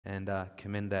and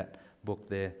commend that book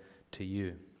there to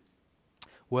you.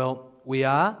 Well, we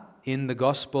are in the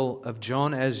Gospel of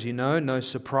John, as you know, no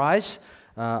surprise.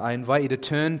 I invite you to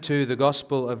turn to the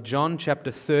Gospel of John,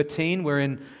 chapter 13. We're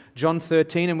in John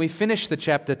 13, and we finish the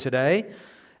chapter today.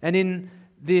 And in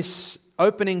this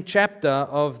opening chapter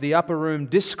of the Upper Room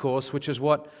Discourse, which is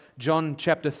what John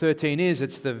chapter 13 is,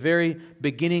 it's the very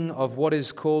beginning of what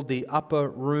is called the Upper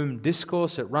Room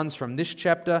Discourse. It runs from this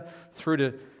chapter through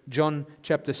to John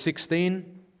chapter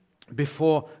 16,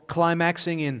 before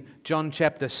climaxing in John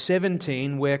chapter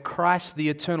 17, where Christ, the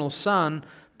eternal Son,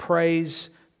 prays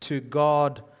to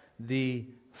God the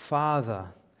Father.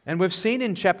 And we've seen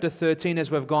in chapter 13, as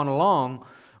we've gone along,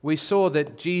 we saw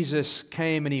that Jesus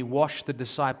came and He washed the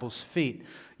disciples' feet.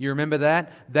 You remember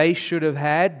that? They should have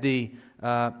had the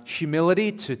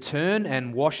humility to turn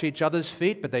and wash each other's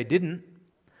feet, but they didn't.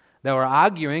 They were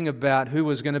arguing about who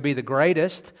was going to be the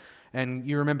greatest. And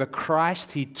you remember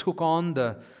Christ, He took on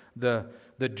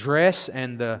the dress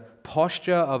and the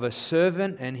posture of a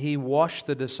servant, and He washed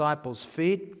the disciples'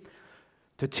 feet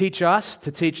to teach us,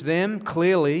 to teach them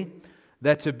clearly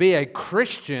that to be a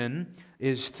Christian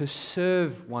is to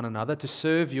serve one another, to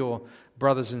serve your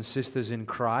brothers and sisters in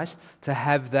Christ, to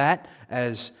have that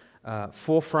as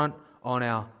forefront on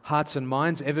our hearts and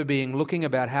minds, ever being looking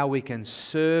about how we can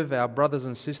serve our brothers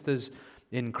and sisters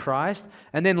in Christ.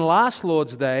 And then last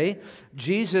Lord's Day,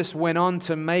 Jesus went on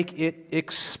to make it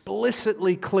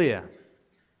explicitly clear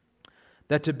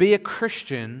that to be a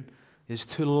Christian is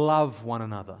to love one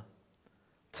another.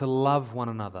 To love one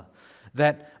another.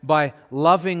 That by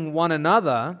loving one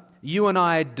another, you and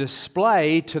I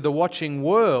display to the watching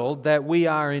world that we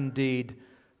are indeed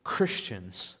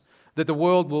Christians. That the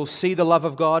world will see the love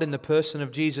of God in the person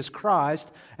of Jesus Christ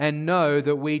and know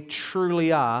that we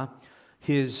truly are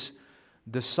His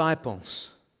disciples.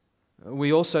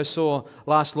 We also saw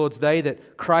last Lord's Day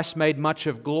that Christ made much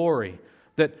of glory,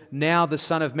 that now the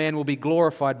Son of Man will be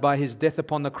glorified by His death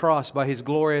upon the cross, by His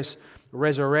glorious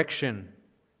resurrection.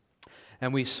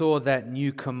 And we saw that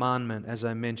new commandment, as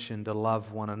I mentioned, to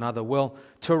love one another. Well,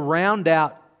 to round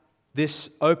out this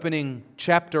opening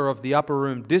chapter of the Upper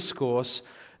Room Discourse,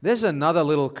 there's another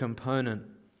little component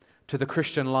to the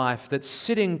Christian life that's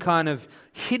sitting kind of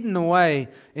hidden away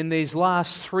in these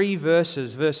last three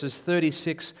verses, verses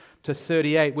 36 to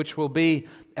 38, which will be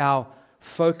our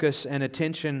focus and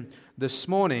attention this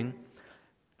morning.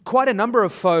 Quite a number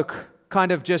of folk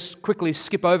kind of just quickly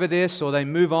skip over this, or they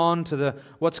move on to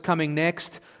what's coming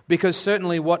next, because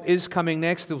certainly what is coming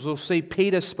next, we'll see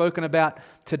Peter spoken about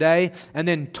today, and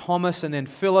then Thomas, and then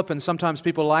Philip, and sometimes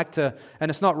people like to, and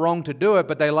it's not wrong to do it,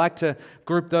 but they like to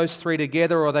group those three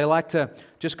together, or they like to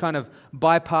just kind of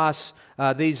bypass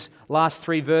these last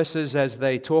three verses as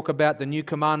they talk about the new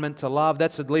commandment to love.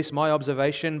 That's at least my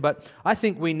observation, but I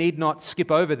think we need not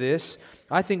skip over this.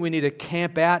 I think we need to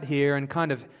camp out here and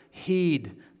kind of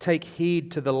take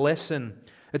heed to the lesson.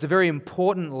 It's a very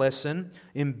important lesson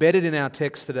embedded in our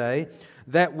text today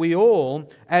that we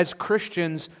all, as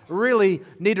Christians, really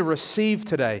need to receive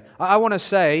today. I want to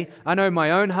say, I know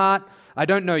my own heart, I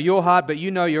don't know your heart, but you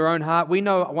know your own heart. We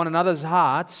know one another's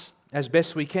hearts as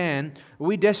best we can.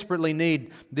 We desperately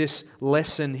need this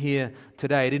lesson here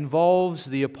today. It involves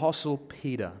the Apostle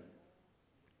Peter.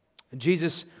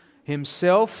 Jesus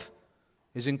Himself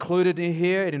is included in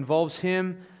here. It involves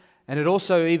Him. And it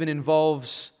also even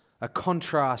involves a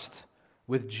contrast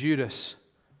with Judas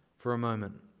for a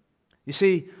moment. You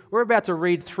see, we're about to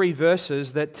read three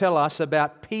verses that tell us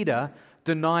about Peter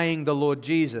denying the Lord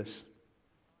Jesus.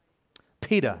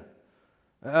 Peter,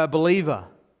 a believer,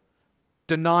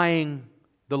 denying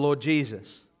the Lord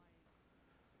Jesus.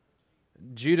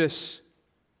 Judas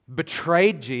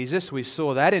betrayed Jesus. We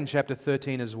saw that in chapter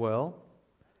 13 as well.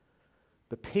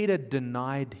 But Peter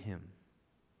denied Him.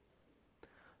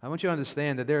 I want you to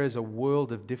understand that there is a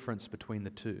world of difference between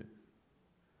the two.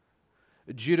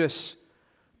 Judas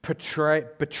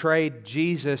betrayed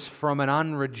Jesus from an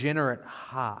unregenerate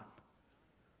heart,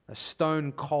 a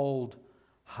stone-cold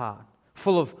heart,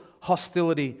 full of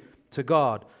hostility to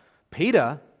God.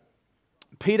 Peter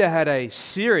had a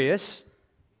serious,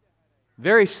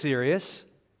 very serious,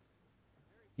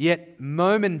 yet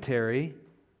momentary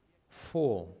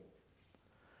fall.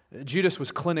 Judas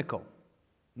was clinical.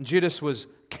 Judas was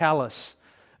callous.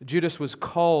 Judas was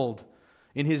cold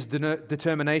in his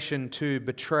determination to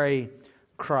betray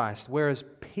Christ. Whereas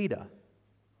Peter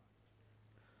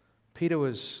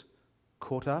was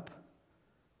caught up.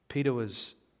 Peter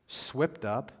was swept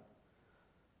up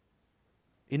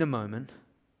in a moment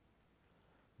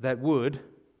that would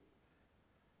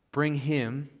bring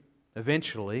him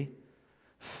eventually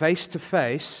face to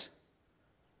face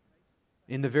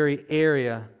in the very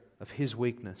area of his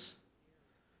weakness.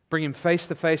 Bring him face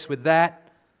to face with that,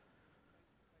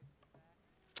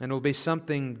 and it will be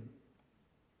something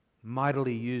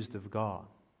mightily used of God.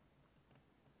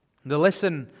 The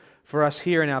lesson for us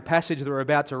here in our passage that we're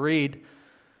about to read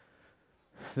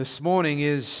this morning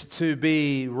is to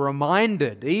be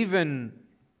reminded, even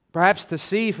perhaps to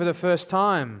see for the first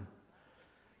time,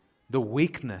 the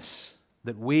weakness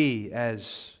that we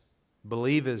as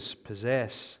believers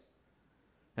possess,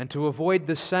 and to avoid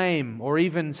the same or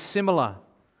even similar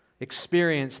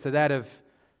experience to that of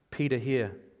Peter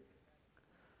here,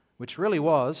 which really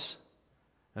was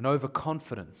an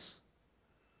overconfidence,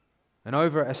 an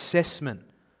over-assessment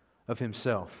of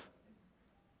himself.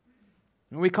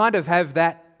 And we kind of have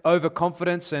that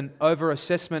overconfidence and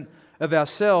over-assessment of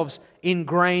ourselves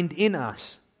ingrained in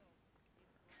us.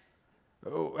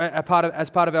 As part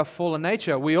of our fallen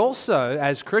nature. We also,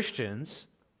 as Christians,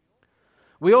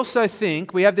 we also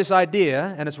think, we have this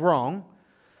idea, and it's wrong,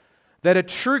 that a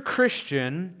true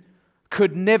Christian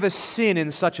could never sin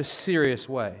in such a serious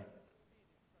way.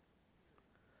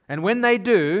 And when they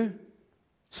do,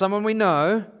 someone we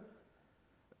know,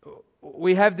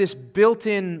 we have this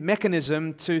built-in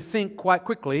mechanism to think quite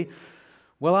quickly,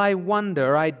 well, I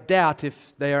wonder, I doubt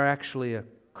if they are actually a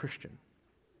Christian.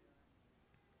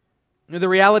 The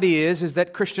reality is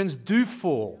that Christians do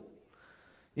fall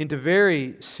into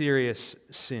very serious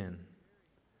sin.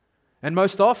 And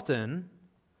most often,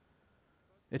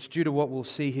 it's due to what we'll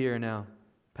see here in our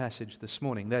passage this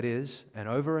morning. That is, an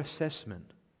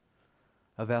over-assessment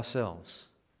of ourselves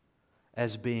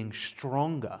as being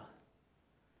stronger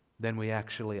than we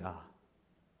actually are.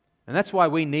 And that's why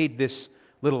we need this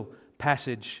little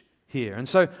passage here. And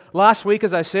so last week,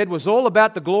 as I said, was all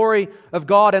about the glory of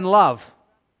God and love.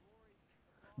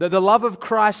 The love of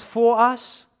Christ for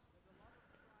us,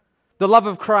 the love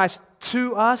of Christ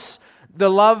to us, the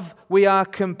love we are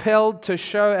compelled to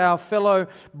show our fellow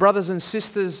brothers and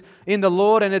sisters in the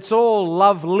Lord, and it's all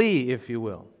lovely, if you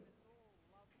will.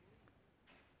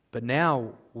 But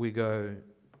now we go,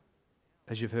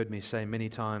 as you've heard me say many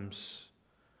times,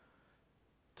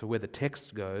 to where the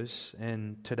text goes,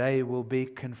 and today we'll be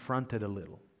confronted a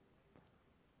little.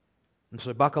 And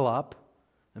so buckle up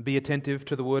and be attentive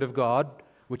to the Word of God,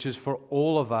 which is for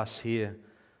all of us here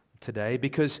today,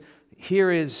 because here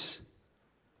is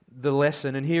the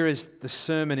lesson and here is the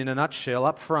sermon in a nutshell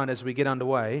up front as we get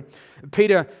underway.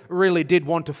 Peter really did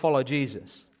want to follow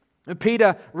Jesus. And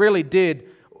Peter really did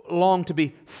long to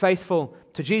be faithful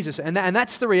to Jesus. And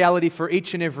that's the reality for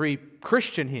each and every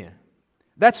Christian here.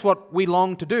 That's what we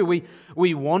long to do.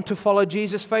 We want to follow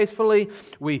Jesus faithfully.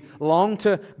 We long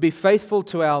to be faithful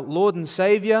to our Lord and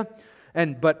Savior.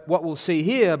 But what we'll see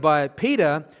here by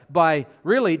Peter, by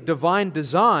really divine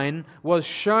design, was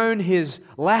shown his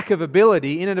lack of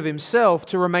ability in and of himself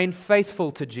to remain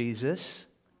faithful to Jesus.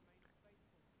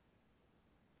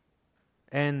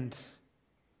 And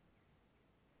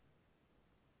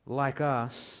like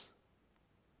us,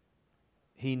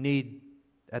 he need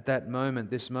at that moment,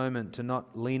 this moment, to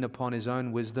not lean upon his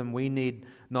own wisdom. We need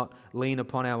not lean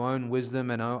upon our own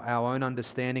wisdom and our own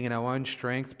understanding and our own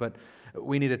strength, but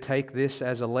we need to take this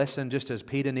as a lesson, just as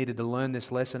Peter needed to learn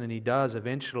this lesson, and he does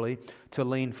eventually, to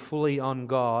lean fully on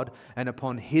God and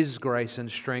upon His grace and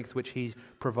strength, which He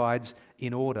provides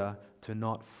in order to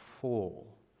not fall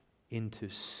into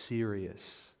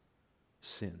serious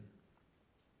sin.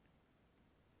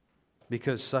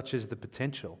 Because such is the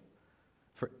potential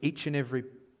for each and every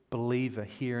believer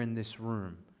here in this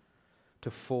room to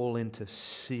fall into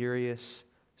serious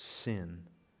sin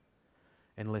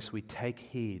unless we take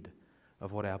heed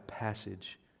of what our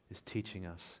passage is teaching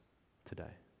us today.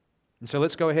 And so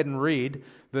let's go ahead and read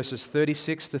verses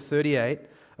 36 to 38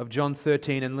 of John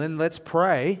 13, and then let's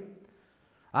pray,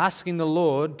 asking the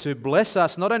Lord to bless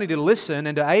us not only to listen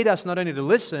and to aid us not only to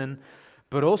listen,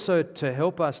 but also to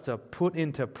help us to put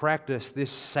into practice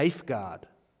this safeguard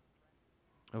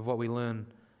of what we learn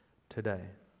today.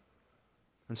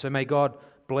 And so may God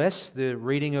bless the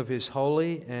reading of His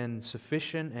holy and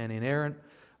sufficient and inerrant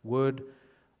word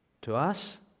to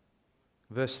us.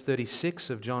 Verse 36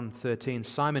 of John 13,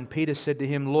 Simon Peter said to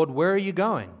Him, Lord, where are you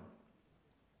going?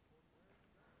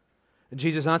 And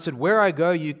Jesus answered, where I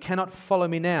go you cannot follow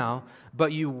me now,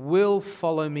 but you will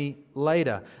follow me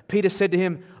later. Peter said to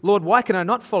Him, Lord, why can I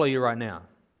not follow you right now?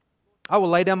 I will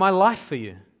lay down my life for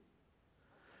you.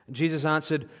 And Jesus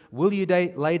answered, will you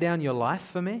lay down your life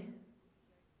for me?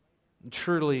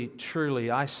 Truly,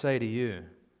 truly, I say to you,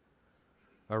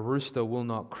 a rooster will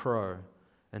not crow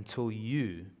until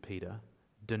you, Peter,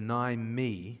 deny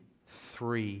me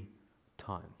 3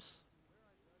 times.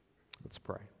 Let's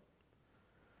pray.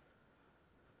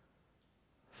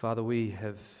 Father, we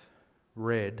have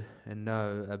read and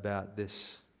know about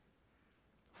this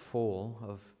fall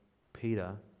of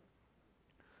Peter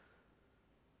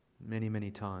many, many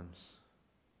times.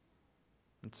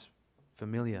 It's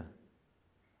familiar.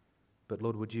 But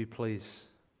Lord, would you please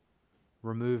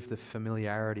remove the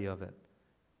familiarity of it,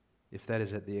 if that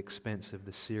is at the expense of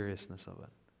the seriousness of it.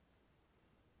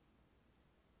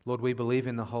 Lord, we believe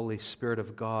in the Holy Spirit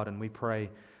of God, and we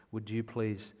pray, would you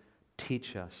please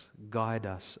teach us, guide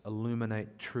us,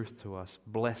 illuminate truth to us,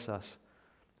 bless us,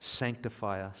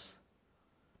 sanctify us,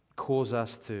 cause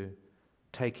us to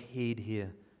take heed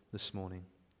here this morning.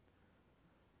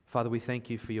 Father, we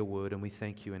thank you for your word, and we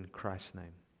thank you in Christ's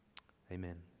name.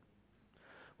 Amen.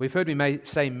 We've heard me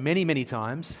say many, many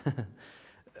times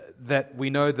that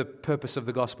we know the purpose of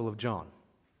the Gospel of John.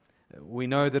 We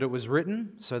know that it was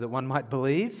written so that one might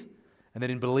believe, and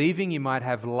that in believing you might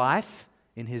have life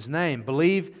in His name.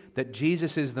 Believe that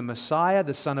Jesus is the Messiah,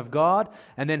 the Son of God,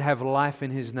 and then have life in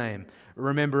His name.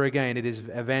 Remember again, it is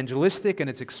evangelistic and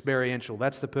it's experiential.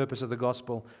 That's the purpose of the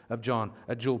Gospel of John,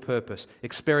 a dual purpose.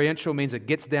 Experiential means it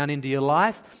gets down into your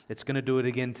life. It's going to do it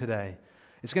again today.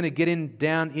 It's going to get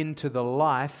down into the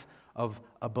life of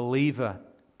a believer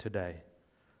today.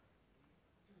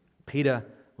 Peter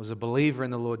was a believer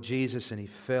in the Lord Jesus, and he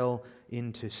fell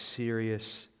into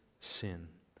serious sin.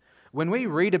 When we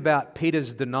read about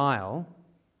Peter's denial,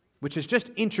 which is just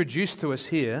introduced to us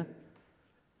here,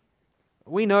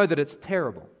 we know that it's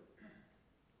terrible.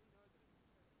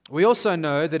 We also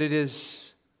know that it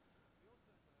is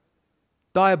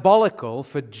diabolical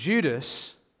for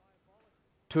Judas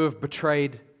to have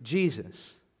betrayed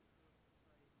Jesus.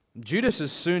 Judas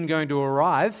is soon going to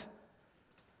arrive,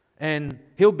 and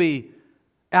he'll be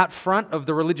out front of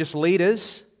the religious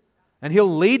leaders, and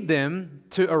he'll lead them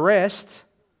to arrest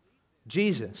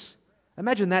Jesus.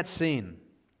 Imagine that scene.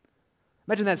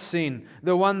 Imagine that scene.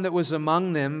 The one that was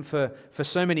among them for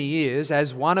so many years,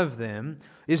 as one of them,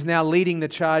 is now leading the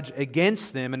charge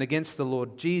against them and against the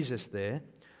Lord Jesus there.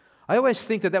 I always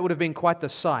think that would have been quite the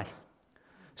sight.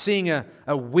 Seeing a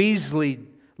weaselly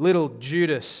little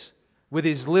Judas with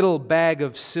his little bag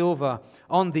of silver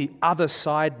on the other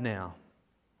side now,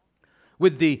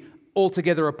 with the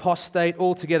altogether apostate,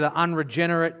 altogether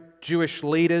unregenerate Jewish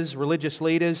leaders, religious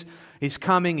leaders. He's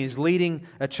coming, he's leading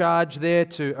a charge there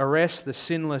to arrest the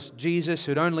sinless Jesus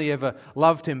who'd only ever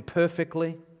loved him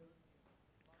perfectly.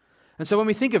 And so when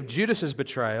we think of Judas's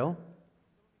betrayal,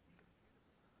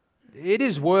 it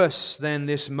is worse than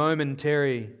this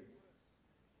momentary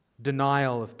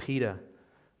denial of Peter,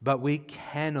 but we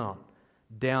cannot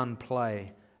downplay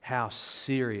how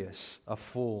serious a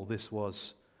fall this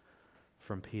was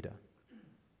from Peter.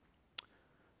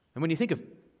 And when you think of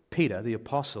Peter, the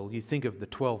apostle, you think of the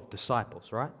 12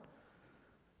 disciples, right?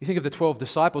 You think of the 12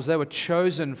 disciples, they were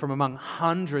chosen from among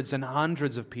hundreds and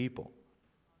hundreds of people.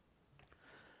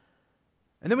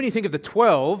 And then when you think of the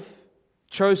 12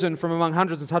 chosen from among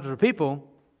hundreds and hundreds of people,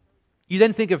 you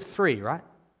then think of 3, right?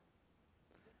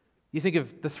 You think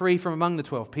of the 3 from among the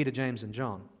 12, Peter, James, and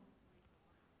John.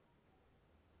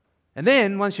 And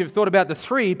then, once you've thought about the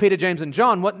 3, Peter, James, and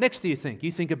John, what next do you think?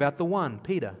 You think about the 1,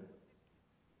 Peter.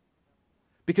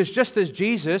 Because just as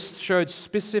Jesus showed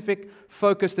specific,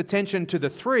 focused attention to the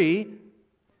 3,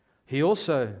 He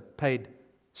also paid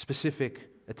specific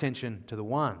attention to the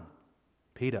 1,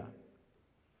 Peter.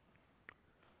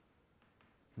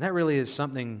 And that really is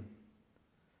something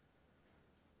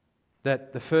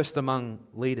that the first among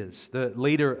leaders, the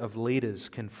leader of leaders,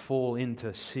 can fall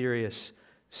into serious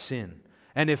sin.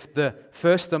 And if the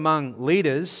first among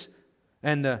leaders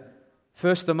and the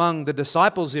first among the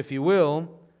disciples, if you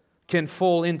will, can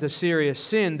fall into serious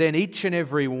sin, then each and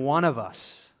every one of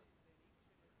us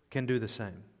can do the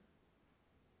same.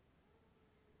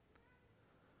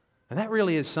 And that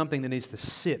really is something that needs to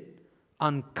sit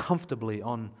uncomfortably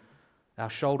on our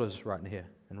shoulders right here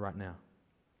and right now.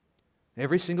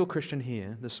 Every single Christian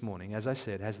here this morning, as I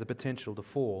said, has the potential to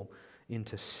fall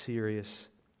into serious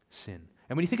sin.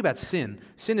 And when you think about sin,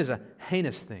 sin is a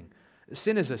heinous thing.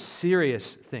 Sin is a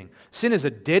serious thing. Sin is a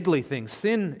deadly thing.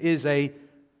 Sin is a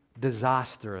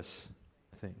disastrous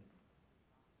thing.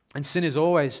 And sin is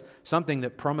always something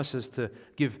that promises to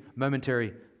give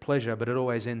momentary pleasure, but it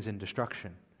always ends in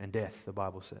destruction and death, the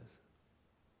Bible says.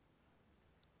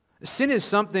 Sin is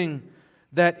something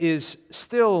that is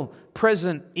still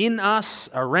present in us,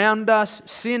 around us.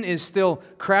 Sin is still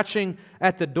crouching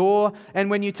at the door. And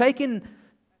when you take in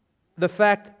the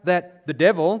fact that the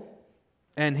devil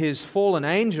and his fallen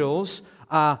angels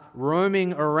are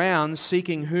roaming around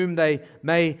seeking whom they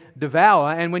may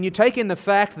devour, and when you take in the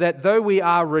fact that though we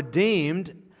are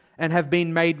redeemed and have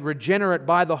been made regenerate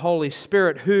by the Holy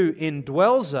Spirit who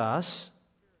indwells us,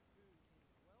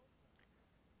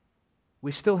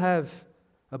 we still have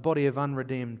a body of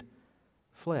unredeemed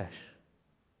flesh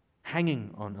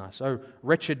hanging on us. "Oh,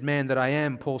 wretched man that I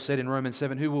am," Paul said in Romans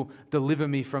 7, "who will deliver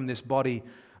me from this body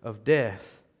of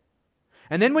death?"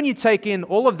 And then when you take in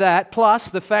all of that, plus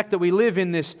the fact that we live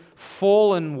in this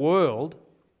fallen world,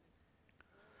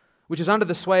 which is under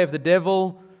the sway of the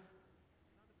devil,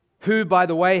 who, by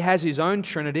the way, has his own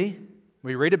trinity.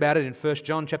 We read about it in 1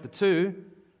 John chapter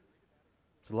 2.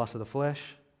 It's the lust of the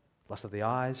flesh, lust of the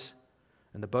eyes,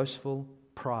 and the boastful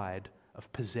pride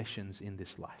of possessions in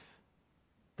this life.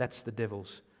 That's the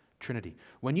devil's trinity.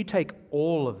 When you take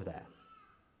all of that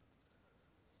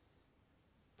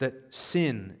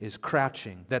sin is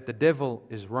crouching, that the devil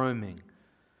is roaming,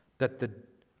 that the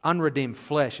unredeemed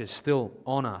flesh is still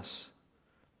on us,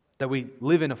 that we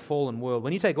live in a fallen world,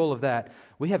 when you take all of that,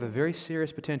 we have a very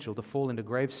serious potential to fall into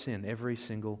grave sin, every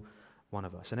single one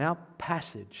of us. And our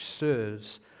passage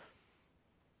serves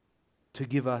to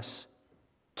give us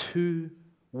two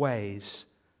ways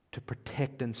to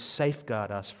protect and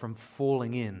safeguard us from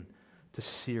falling in to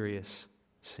serious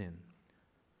sin.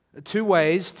 Two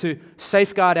ways to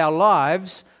safeguard our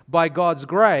lives by God's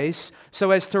grace so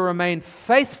as to remain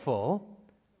faithful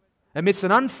amidst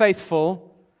an unfaithful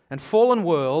and fallen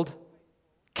world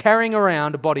carrying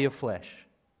around a body of flesh.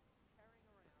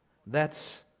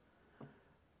 That's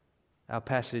our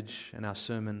passage and our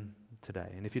sermon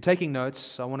today. And if you're taking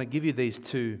notes, I want to give you these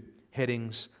two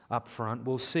headings up front.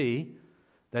 We'll see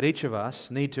that each of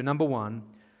us need to, number one,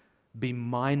 be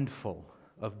mindful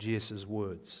of Jesus'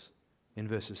 words in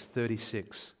verses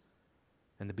 36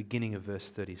 and the beginning of verse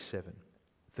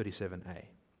 37a.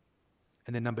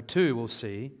 And then number two, we'll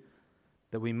see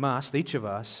that we must, each of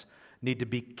us, need to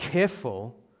be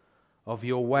careful of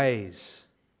your ways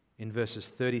in verses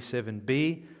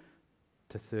 37b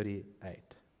to 38.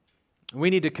 We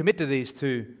need to commit to these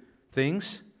two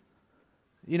things.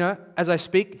 You know, as I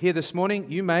speak here this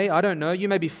morning, you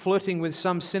may be flirting with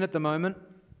some sin at the moment.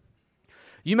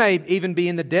 You may even be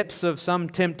in the depths of some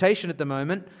temptation at the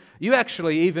moment. You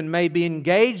actually even may be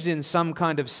engaged in some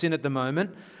kind of sin at the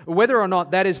moment. Whether or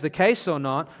not that is the case or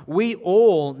not, we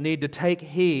all need to take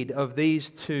heed of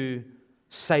these two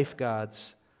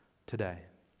safeguards today.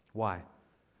 Why?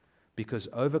 Because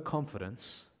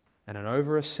overconfidence and an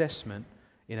overassessment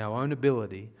in our own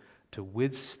ability to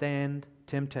withstand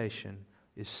temptation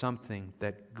is something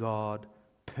that God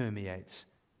permeates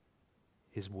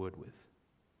His Word with.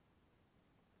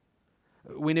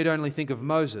 We need only think of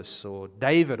Moses or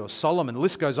David or Solomon, the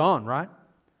list goes on, right?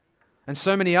 And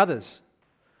so many others,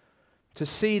 to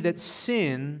see that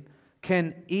sin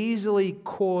can easily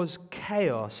cause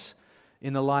chaos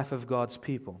in the life of God's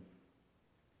people.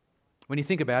 When you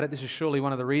think about it, this is surely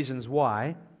one of the reasons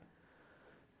why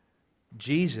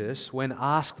Jesus, when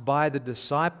asked by the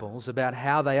disciples about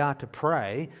how they are to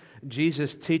pray,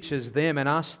 Jesus teaches them and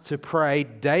us to pray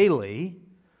daily,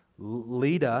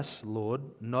 "Lead us, Lord,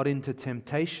 not into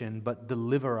temptation, but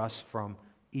deliver us from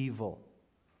evil,"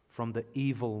 from the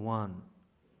evil one.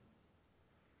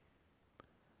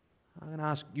 I'm going to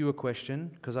ask you a question,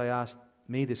 because I asked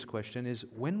me this question, is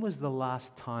when was the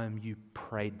last time you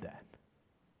prayed that?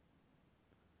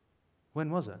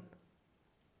 When was it?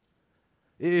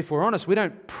 If we're honest, we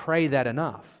don't pray that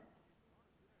enough.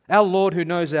 Our Lord, who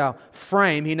knows our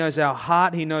frame, He knows our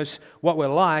heart, He knows what we're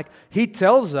like, He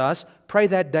tells us, pray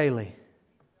that daily.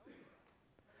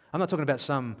 I'm not talking about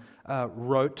some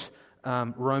rote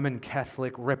Roman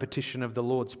Catholic repetition of the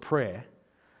Lord's Prayer.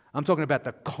 I'm talking about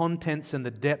the contents and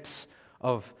the depths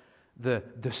of the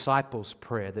disciples'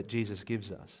 prayer that Jesus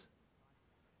gives us.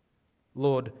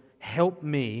 Lord, help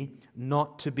me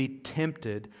not to be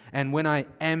tempted, and when I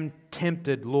am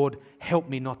tempted, Lord, help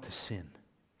me not to sin.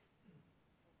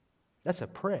 That's a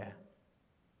prayer.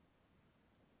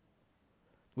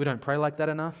 We don't pray like that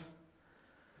enough.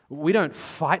 We don't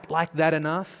fight like that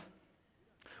enough.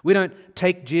 We don't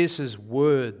take Jesus'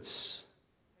 words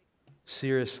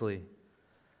seriously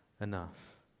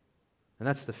enough. And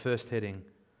that's the first heading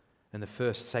and the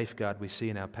first safeguard we see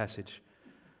in our passage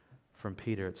from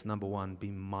Peter. It's number one, be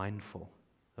mindful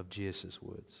of Jesus'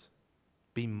 words.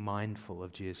 Be mindful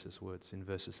of Jesus' words in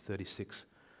verses 36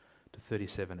 to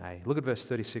 37a. Look at verse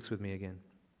 36 with me again.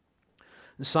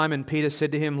 And Simon Peter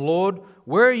said to Him, "Lord,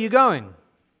 where are you going?"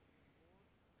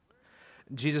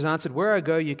 Jesus answered, "Where I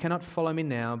go, you cannot follow me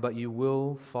now, but you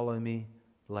will follow me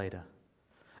later."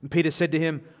 And Peter said to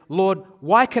Him, "Lord,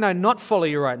 why can I not follow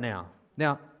you right now?"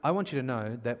 Now, I want you to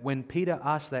know that when Peter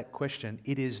asked that question,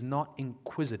 it is not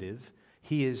inquisitive,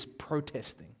 he is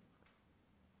protesting.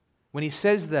 When he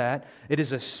says that, it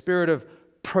is a spirit of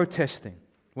protesting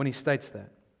when he states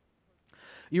that.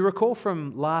 You recall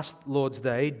from last Lord's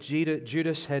Day,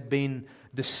 Judas had been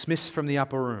dismissed from the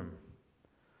upper room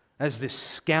as this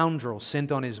scoundrel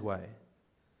sent on his way.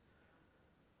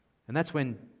 And that's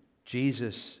when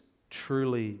Jesus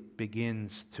truly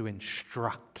begins to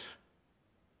instruct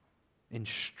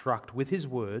with his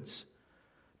words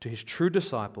to his true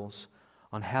disciples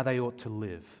on how they ought to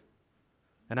live.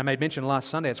 And I made mention last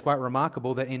Sunday, it's quite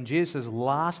remarkable that in Jesus'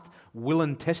 last will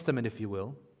and testament, if you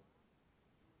will,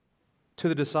 to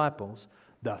the disciples,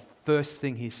 the first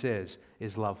thing he says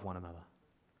is love one another.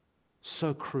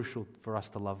 So crucial for us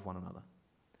to love one another.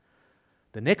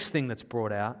 The next thing that's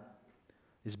brought out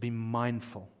is be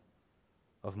mindful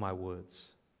of my words.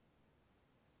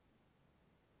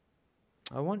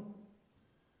 I want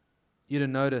you to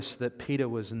notice that Peter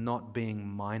was not being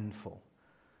mindful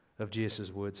of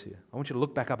Jesus' words here. I want you to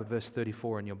look back up at verse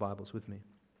 34 in your Bibles with me.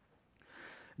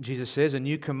 Jesus says, "A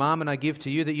new commandment I give to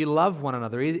you, that you love one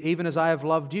another, even as I have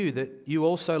loved you, that you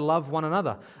also love one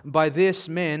another. By this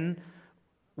men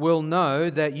will know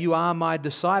that you are my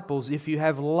disciples, if you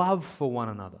have love for one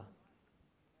another."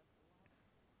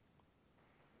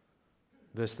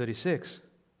 Verse 36.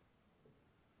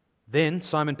 Then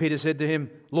Simon Peter said to him,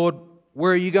 "Lord,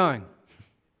 where are you going?"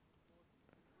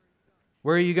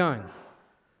 Where are you going?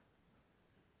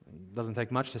 It doesn't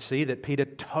take much to see that Peter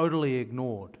totally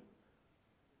ignored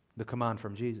the command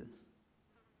from Jesus.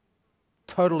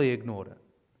 Totally ignored it.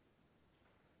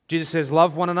 Jesus says,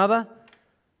 love one another.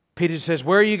 Peter says,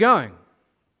 where are you going?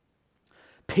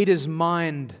 Peter's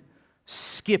mind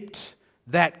skipped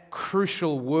that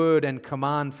crucial word and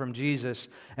command from Jesus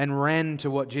and ran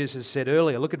to what Jesus said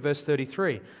earlier. Look at verse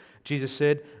 33. Jesus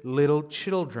said, "Little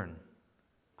children,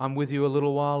 I'm with you a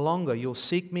little while longer. You'll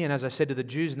seek me, and as I said to the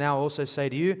Jews, now I also say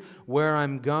to you, where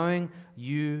I'm going,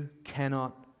 you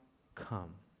cannot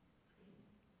come."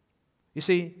 You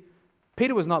see,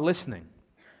 Peter was not listening.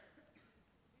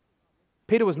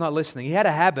 Peter was not listening. He had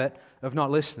a habit of not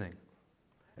listening.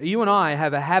 You and I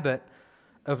have a habit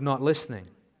of not listening.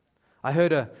 I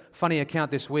heard a funny account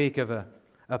this week of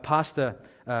a pastor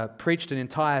preached an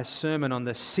entire sermon on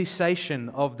the cessation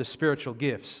of the spiritual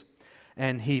gifts.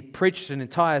 And he preached an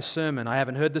entire sermon. I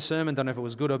haven't heard the sermon, don't know if it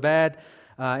was good or bad.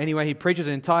 Anyway, he preaches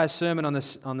an entire sermon on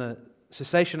the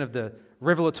cessation of the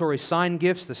revelatory sign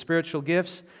gifts, the spiritual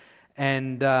gifts.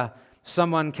 And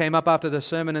someone came up after the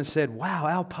sermon and said, "Wow,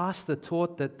 our pastor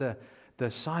taught that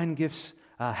the sign gifts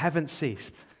haven't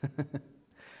ceased."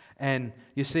 And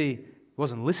you see, he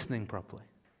wasn't listening properly.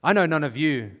 I know none of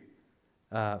you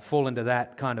fall into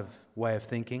that kind of way of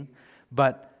thinking,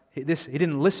 but he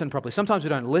didn't listen properly. Sometimes we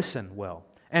don't listen well.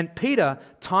 And Peter,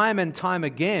 time and time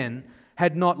again,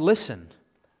 had not listened.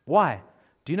 Why?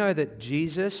 Do you know that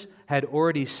Jesus had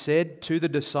already said to the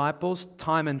disciples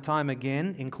time and time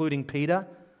again, including Peter,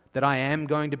 that I am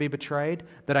going to be betrayed,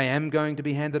 that I am going to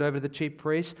be handed over to the chief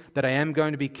priests, that I am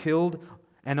going to be killed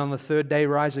and on the third day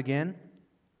rise again?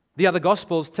 The other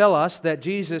Gospels tell us that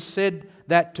Jesus said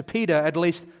that to Peter at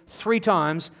least 3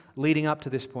 times leading up to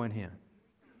this point here.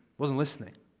 Wasn't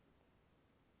listening.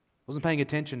 Wasn't paying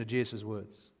attention to Jesus'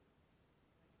 words.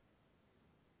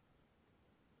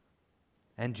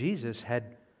 And Jesus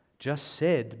had just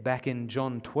said back in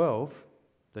John 12,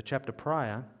 the chapter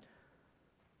prior,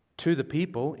 to the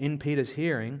people in Peter's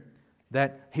hearing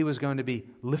that he was going to be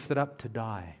lifted up to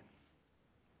die.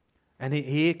 And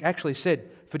he actually said,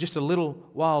 for just a little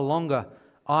while longer,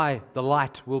 I, the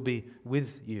light, will be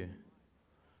with you.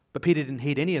 But Peter didn't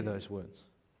heed any of those words.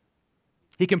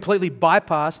 He completely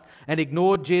bypassed and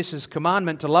ignored Jesus'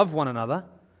 commandment to love one another,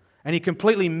 and he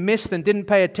completely missed and didn't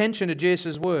pay attention to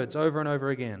Jesus' words over and over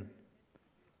again.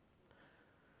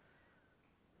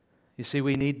 You see,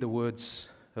 we need the words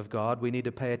of God. We need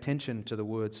to pay attention to the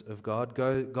words of God.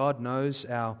 God knows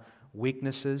our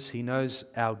weaknesses. He knows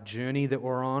our journey that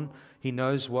we're on. He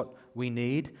knows what we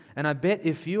need. And I bet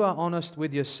if you are honest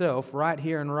with yourself right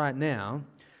here and right now,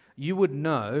 you would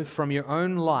know from your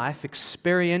own life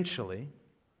experientially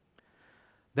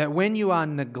that when you are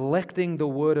neglecting the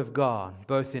Word of God,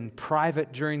 both in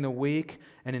private during the week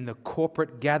and in the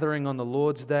corporate gathering on the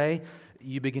Lord's Day,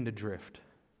 you begin to drift.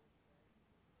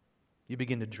 You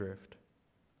begin to drift.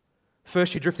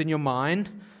 First you drift in your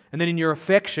mind, and then in your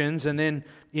affections, and then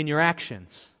in your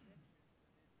actions.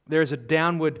 There is a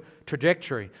downward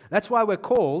trajectory. That's why we're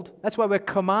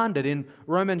commanded in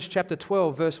Romans chapter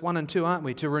 12, verse 1 and 2, aren't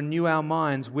we? To renew our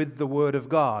minds with the Word of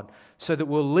God, so that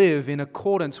we'll live in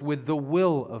accordance with the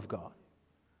will of God.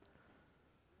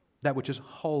 That which is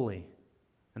holy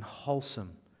and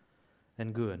wholesome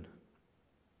and good.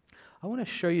 I want to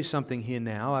show you something here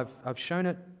now. I've shown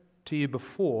it to you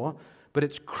before, but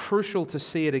it's crucial to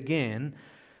see it again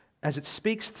as it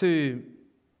speaks to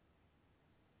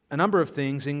a number of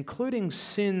things, including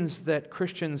sins that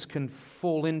Christians can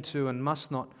fall into and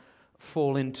must not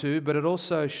fall into, but it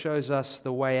also shows us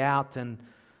the way out and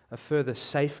a further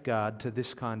safeguard to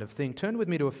this kind of thing. Turn with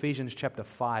me to Ephesians chapter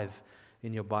 5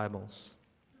 in your Bibles.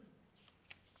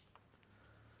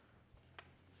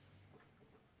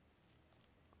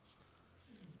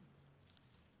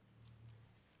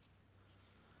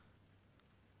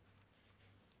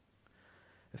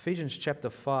 Ephesians chapter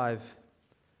 5,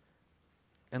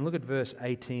 and look at verse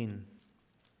 18.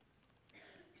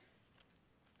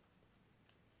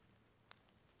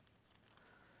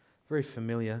 Very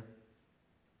familiar.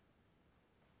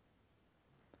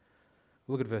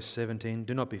 Look at verse 17.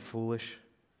 Do not be foolish.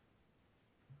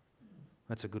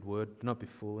 That's a good word. Do not be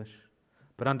foolish.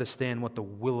 But understand what the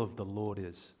will of the Lord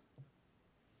is.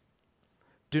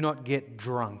 Do not get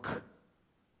drunk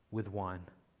with wine,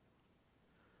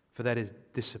 for that is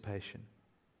dissipation.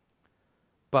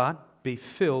 But be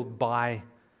filled by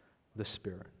the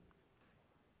Spirit.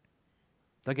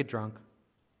 Don't get drunk.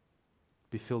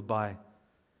 Be filled by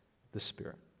the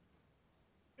Spirit.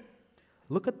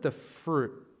 Look at the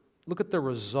fruit. Look at the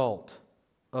result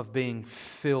of being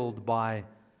filled by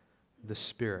the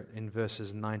Spirit in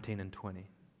verses 19 and 20.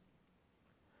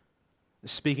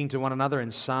 Speaking to one another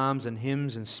in psalms and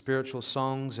hymns and spiritual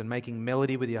songs and making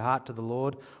melody with your heart to the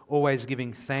Lord, always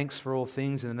giving thanks for all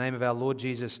things in the name of our Lord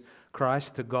Jesus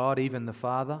Christ to God, even the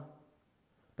Father.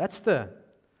 That's the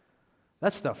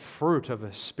fruit of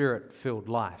a Spirit-filled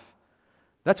life.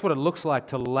 That's what it looks like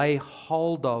to lay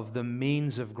hold of the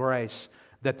means of grace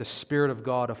that the Spirit of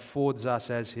God affords us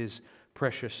as His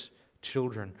precious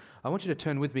children. I want you to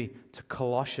turn with me to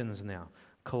Colossians now.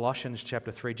 Colossians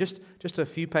chapter 3. Just a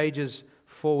few pages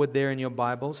forward there in your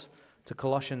Bibles to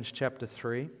Colossians chapter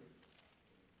 3.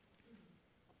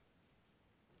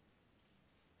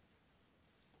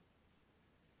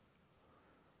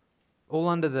 All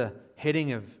under the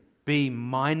heading of be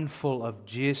mindful of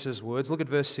Jesus' words. Look at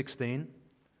verse 16.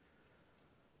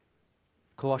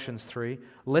 Colossians 3.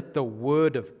 Let the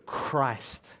word of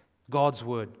Christ, God's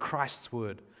word, Christ's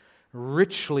word,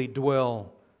 richly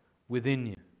dwell within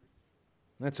you.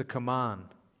 That's a command.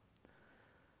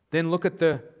 Then look at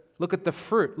the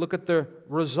fruit, look at the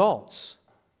results.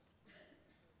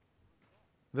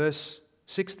 Verse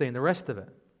 16, the rest of it.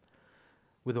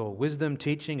 With all wisdom,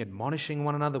 teaching, admonishing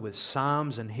one another with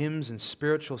psalms and hymns and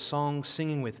spiritual songs,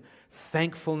 singing with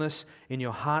thankfulness in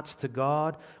your hearts to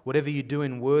God. Whatever you do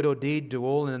in word or deed, do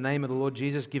all in the name of the Lord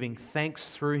Jesus, giving thanks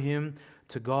through Him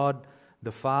to God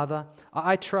the Father.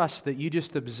 I trust that you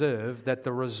just observe that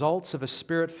the results of a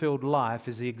Spirit-filled life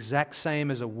is the exact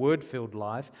same as a Word-filled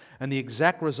life, and the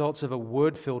exact results of a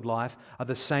Word-filled life are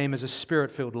the same as a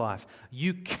Spirit-filled life.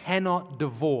 You cannot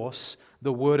divorce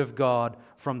the Word of God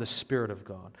from the Spirit of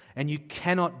God, and you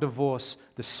cannot divorce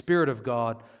the Spirit of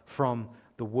God from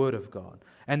the Word of God.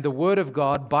 And the Word of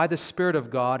God, by the Spirit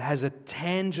of God, has a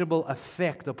tangible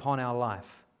effect upon our life.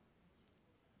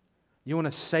 You want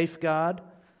to safeguard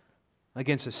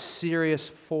against a serious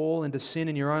fall into sin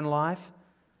in your own life?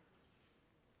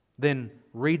 Then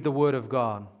read the Word of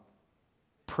God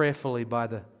prayerfully by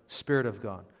the Spirit of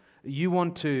God. You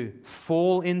want to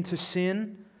fall into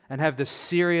sin and have the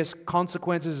serious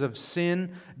consequences of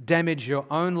sin damage your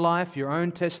own life, your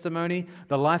own testimony,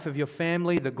 the life of your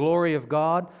family, the glory of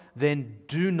God, then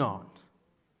do not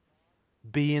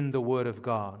be in the Word of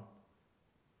God.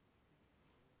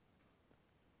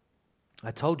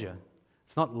 I told you,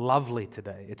 it's not lovely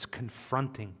today, it's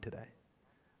confronting today.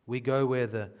 We go where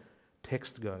the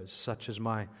text goes, such as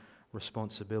my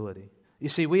responsibility. You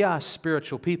see, we are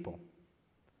spiritual people.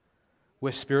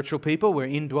 We're spiritual people, we're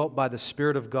indwelt by the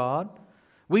Spirit of God.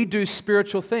 We do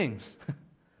spiritual things.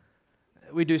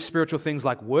 We do spiritual things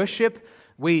like worship,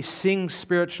 we sing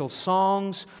spiritual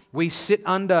songs, we sit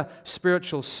under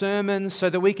spiritual sermons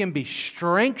so that we can be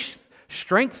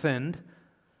strengthened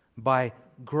by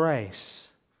grace.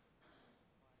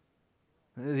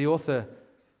 The author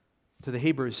to the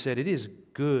Hebrews said, it is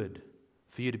good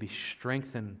for you to be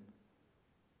strengthened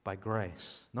by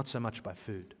grace, not so much by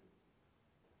food.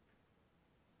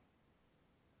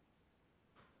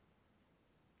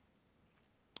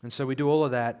 And so we do all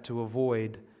of that to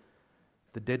avoid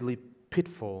the deadly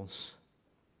pitfalls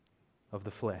of the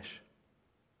flesh.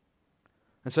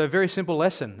 And so a very simple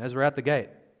lesson as we're out the gate.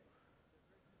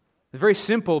 It's very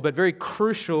simple but very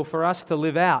crucial for us to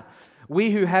live out.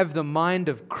 We who have the mind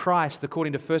of Christ,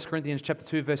 according to 1 Corinthians chapter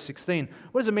 2, verse 16.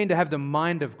 What does it mean to have the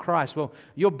mind of Christ? Well,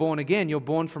 you're born again. You're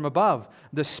born from above.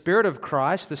 The Spirit of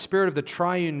Christ, the Spirit of the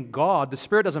triune God, the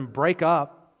Spirit doesn't break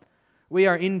up We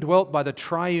are indwelt by the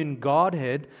triune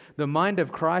Godhead. The mind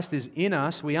of Christ is in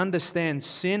us. We understand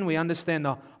sin. We understand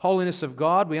the holiness of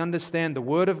God. We understand the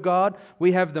Word of God.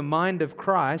 We have the mind of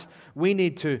Christ. We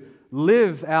need to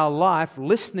live our life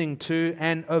listening to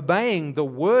and obeying the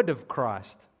Word of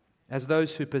Christ as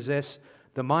those who possess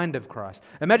the mind of Christ.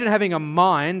 Imagine having a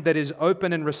mind that is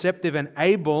open and receptive and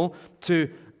able to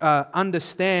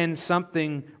understand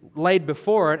something laid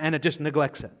before it, and it just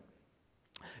neglects it.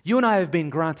 You and I have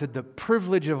been granted the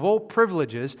privilege of all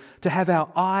privileges to have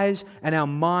our eyes and our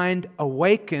mind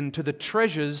awakened to the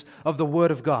treasures of the Word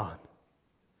of God.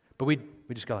 But we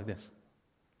just go like this.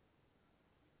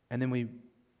 And then we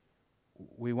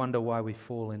wonder why we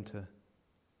fall into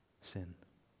sin.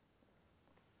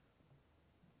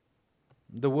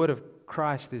 The Word of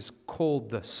Christ is called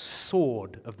the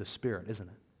sword of the Spirit, isn't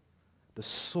it? The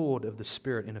sword of the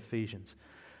Spirit in Ephesians.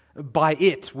 By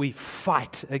it we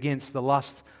fight against the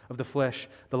lust of the flesh,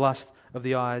 the lust of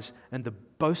the eyes, and the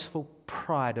boastful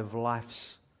pride of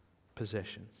life's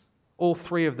possessions. All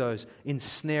three of those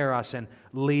ensnare us and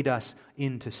lead us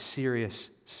into serious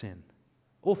sin.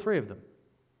 All three of them.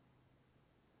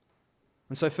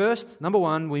 And so first, number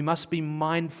one, we must be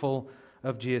mindful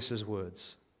of Jesus'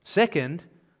 words. Second,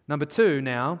 number two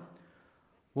now,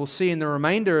 we'll see in the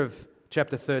remainder of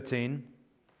chapter 13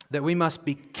 that we must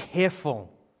be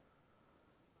careful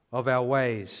of our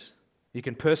ways. You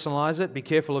can personalize it, be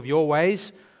careful of your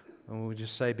ways, and we'll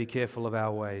just say be careful of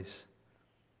our ways.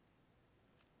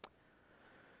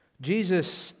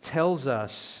 Jesus tells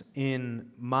us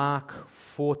in Mark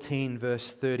 14 verse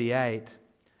 38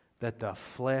 that the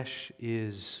flesh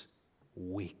is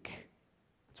weak.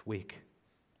 It's weak.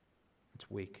 It's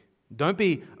weak. Don't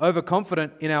be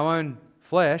overconfident in our own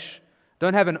flesh.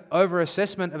 Don't have an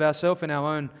overassessment of ourselves in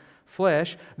our own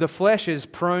flesh. The flesh is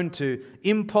prone to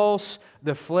impulse.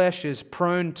 The flesh is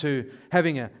prone to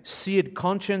having a seared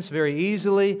conscience very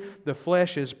easily. The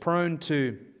flesh is prone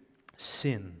to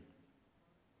sin.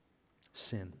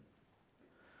 Sin.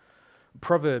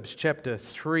 Proverbs chapter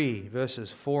 3,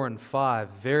 verses 4 and 5,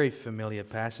 very familiar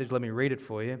passage. Let me read it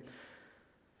for you.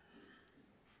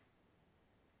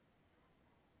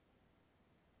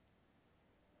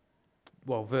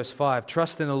 Well, verse 5,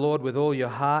 trust in the Lord with all your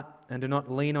heart and do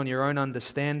not lean on your own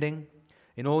understanding.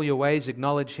 In all your ways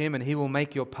acknowledge Him and He will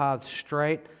make your paths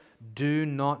straight. Do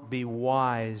not be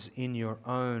wise in your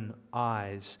own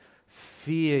eyes.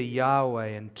 Fear Yahweh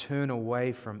and turn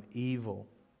away from evil.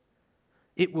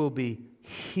 It will be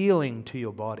healing to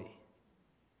your body,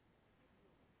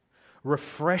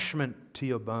 refreshment to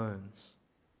your bones.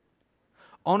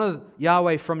 Honor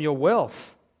Yahweh from your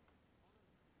wealth,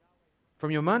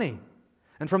 from your money,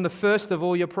 and from the first of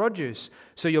all your produce,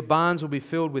 so your barns will be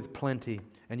filled with plenty,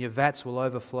 and your vats will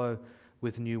overflow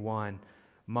with new wine.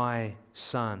 My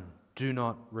son, do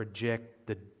not reject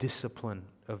the discipline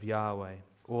of Yahweh,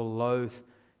 or loathe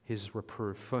His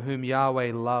reproof. For whom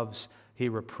Yahweh loves, He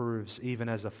reproves, even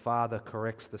as a father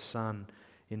corrects the son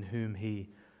in whom He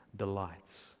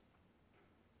delights.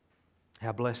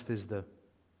 How blessed is the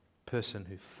person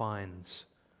who finds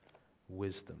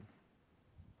wisdom.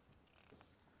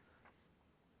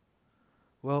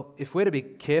 Well, if we're to be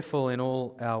careful in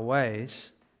all our ways,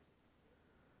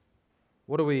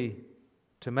 what are we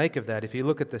to make of that? If you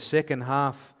look at the second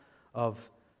half of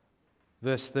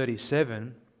verse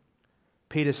 37,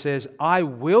 Peter says, I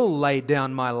will lay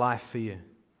down my life for you.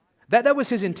 That was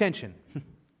his intention.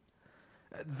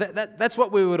 That's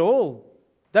what we would all,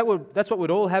 that's what we'd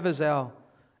all have as our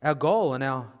goal and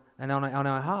on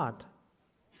our heart.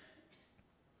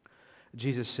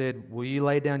 Jesus said, will you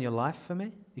lay down your life for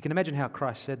me? You can imagine how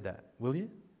Christ said that, will you?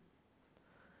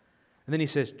 And then He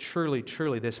says, truly,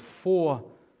 truly. There's 4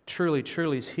 truly,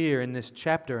 trulies here in this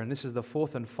chapter, and this is the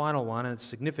 4th and final one, and it's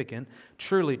significant.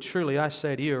 Truly, truly, I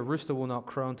say to you, a rooster will not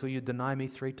crow until you deny me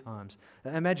 3 times.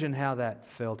 Imagine how that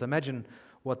felt. Imagine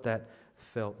what that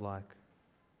felt like.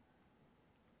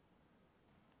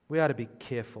 We ought to be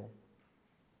careful.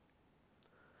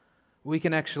 We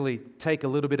can actually take a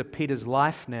little bit of Peter's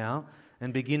life now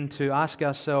and begin to ask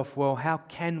ourselves, well, how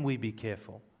can we be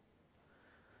careful?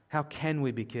 How can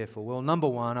we be careful? Well, number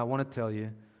one, I want to tell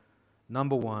you,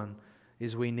 number one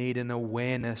is we need an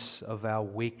awareness of our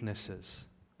weaknesses.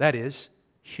 That is,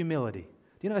 humility.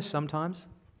 Do you know sometimes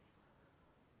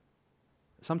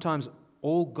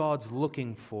all God's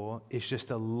looking for is just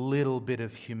a little bit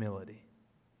of humility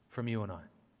from you and I.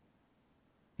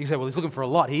 You can say, well, He's looking for a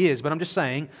lot. He is, but I'm just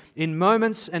saying, in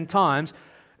moments and times,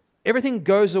 everything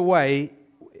goes away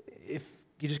if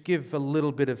you just give a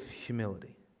little bit of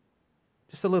humility.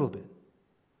 Just a little bit.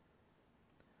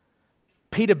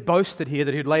 Peter boasted here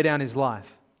that he'd lay down his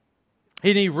life.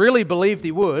 He really believed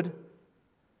he would,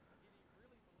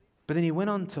 But then he went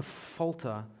on to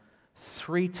falter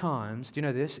 3 times, do you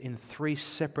know this, in 3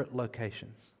 separate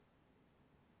locations.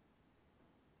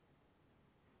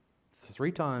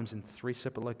 3 times in 3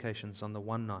 separate locations on the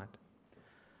one night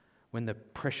when the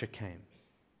pressure came.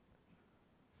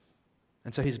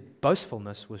 And so his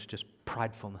boastfulness was just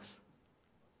pridefulness.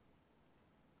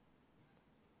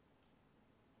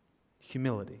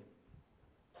 Humility.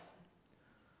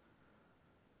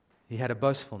 He had a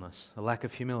boastfulness, a lack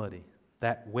of humility.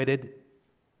 That wedded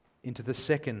into the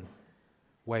second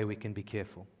way we can be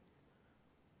careful,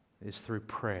 is through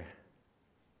prayer.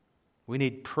 We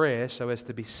need prayer so as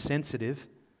to be sensitive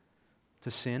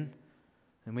to sin,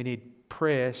 and we need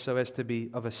prayer so as to be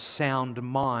of a sound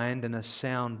mind and a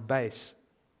sound base.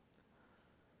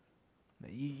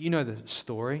 You know the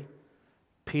story.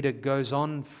 Peter goes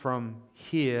on from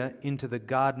here into the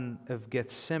Garden of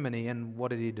Gethsemane, and what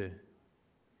did he do?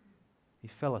 He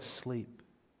fell asleep.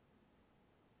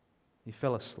 He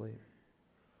fell asleep.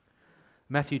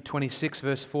 Matthew 26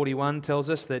 verse 41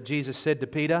 tells us that Jesus said to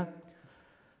Peter,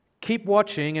 "Keep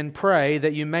watching and pray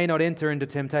that you may not enter into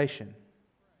temptation."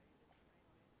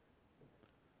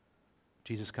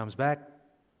 Jesus comes back,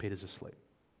 Peter's asleep.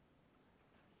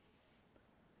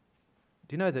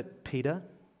 Do you know that Peter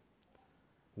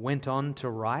went on to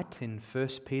write in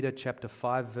 1 Peter chapter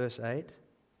 5 verse 8,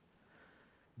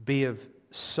 "Be of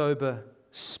sober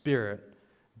spirit,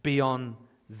 be on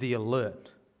the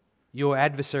alert. Your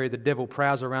adversary, the devil,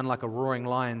 prowls around like a roaring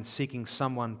lion seeking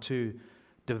someone to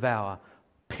devour."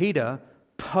 Peter,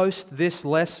 post this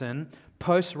lesson,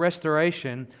 post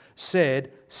restoration,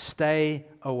 said, stay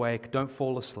awake, don't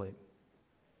fall asleep.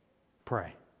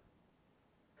 Pray.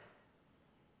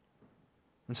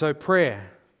 And so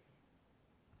prayer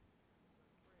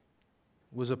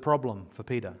was a problem for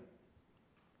Peter.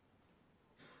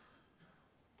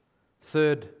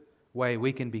 Third way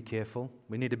we can be careful,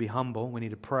 we need to be humble, we need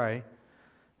to pray.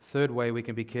 Third way we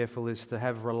can be careful is to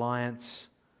have reliance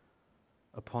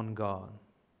upon God.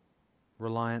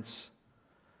 Reliance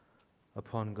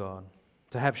upon God.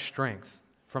 To have strength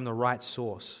from the right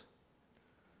source.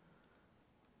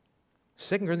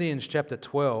 2 Corinthians chapter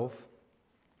 12,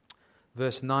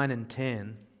 verse 9 and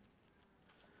 10.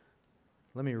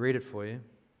 Let me read it for you. It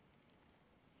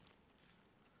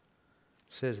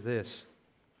says this.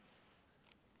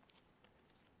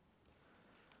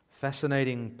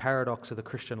 Fascinating paradox of the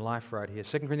Christian life right here.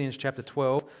 2 Corinthians chapter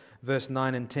 12, verse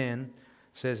 9 and 10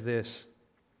 says this.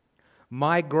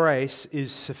 "My grace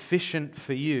is sufficient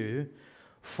for you,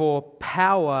 for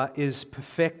power is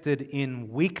perfected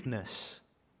in weakness.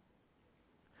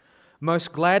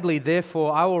 Most gladly,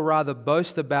 therefore, I will rather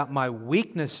boast about my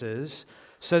weaknesses,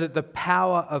 so that the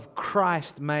power of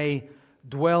Christ may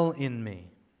dwell in me.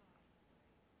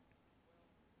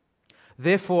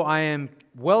 Therefore, I am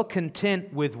well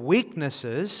content with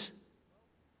weaknesses,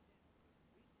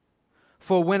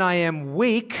 for when I am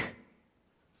weak,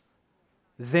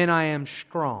 then I am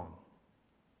strong."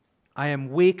 I am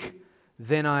weak,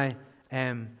 then I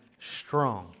am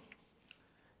strong.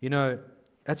 You know,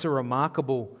 that's a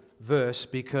remarkable verse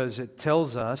because it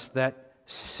tells us that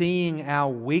seeing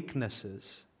our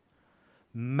weaknesses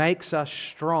makes us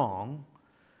strong,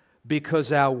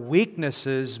 because our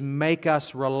weaknesses make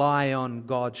us rely on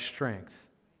God's strength.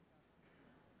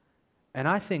 And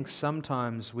I think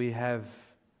sometimes we have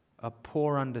a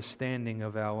poor understanding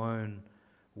of our own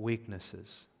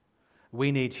weaknesses.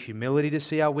 We need humility to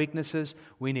see our weaknesses,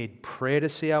 we need prayer to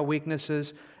see our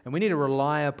weaknesses, and we need to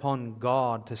rely upon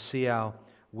God to see our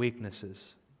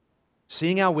weaknesses.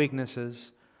 Seeing our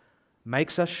weaknesses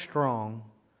makes us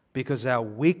strong, because our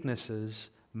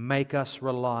weaknesses make us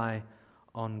rely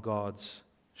on God's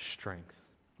strength.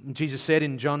 And Jesus said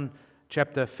in John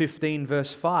chapter 15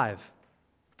 verse 5,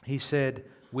 He said,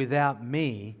 "Without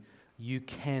me you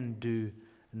can do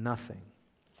nothing."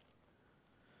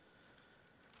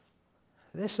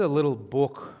 There's a little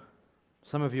book,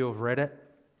 some of you have read it.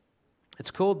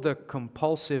 It's called The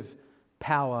Compulsive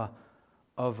Power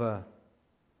of a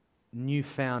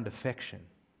Newfound Affection.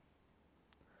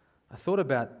 I thought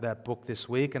about that book this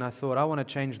week, and I thought I want to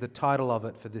change the title of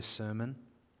it for this sermon.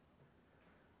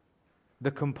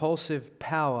 The Compulsive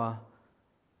Power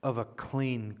of a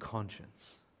Clean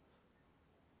Conscience.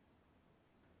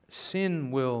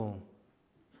 Sin will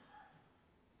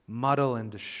muddle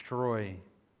and destroy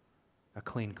a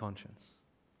clean conscience.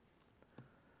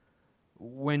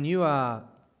 When you are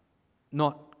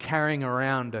not carrying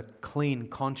around a clean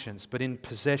conscience, but in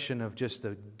possession of just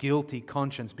a guilty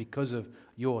conscience because of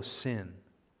your sin,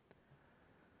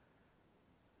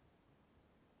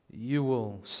 you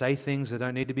will say things that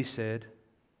don't need to be said.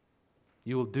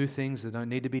 You will do things that don't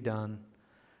need to be done.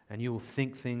 and you will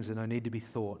think things that don't need to be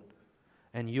thought.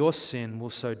 And your sin will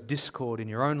sow discord in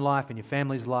your own life, in your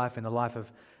family's life, in the life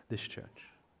of this church.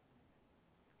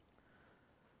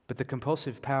 But the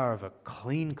compulsive power of a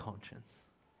clean conscience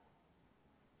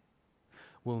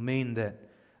will mean that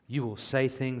you will say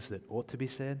things that ought to be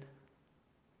said.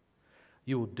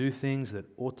 You will do things that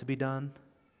ought to be done.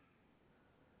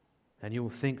 And you will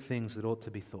think things that ought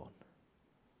to be thought.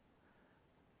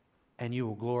 And you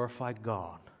will glorify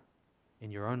God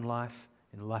in your own life,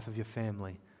 in the life of your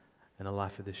family, and the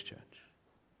life of this church.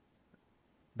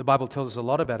 The Bible tells us a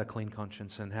lot about a clean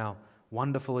conscience and how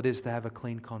wonderful it is to have a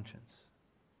clean conscience.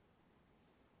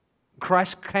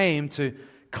 Christ came to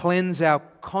cleanse our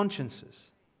consciences,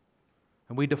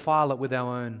 and we defile it with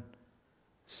our own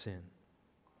sin.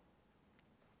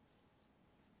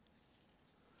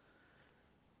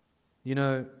 You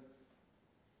know,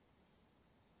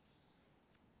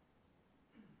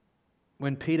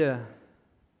 when Peter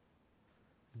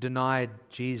denied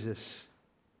Jesus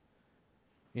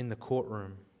in the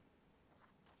courtyard,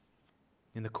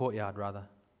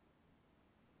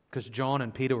 because John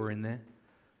and Peter were in there.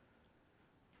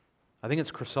 I think it's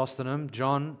Chrysostom.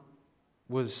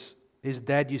 His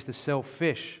dad used to sell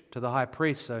fish to the high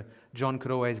priest, so John could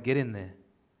always get in there.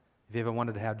 If you ever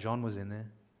wondered how John was in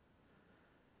there.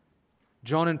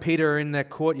 John and Peter are in that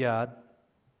courtyard,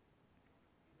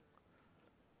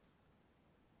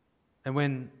 and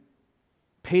when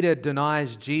Peter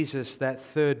denies Jesus that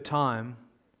third time,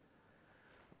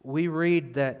 we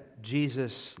read that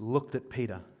Jesus looked at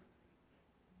Peter.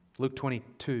 Luke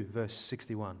 22, verse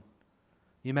 61.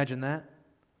 You imagine that?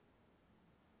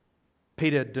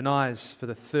 Peter denies for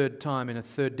the third time in a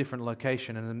third different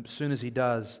location, and as soon as he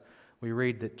does, we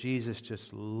read that Jesus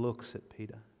just looks at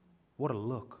Peter. What a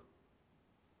look.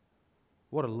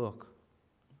 What a look.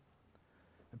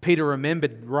 Peter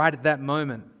remembered right at that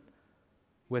moment,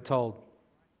 we're told,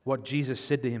 what Jesus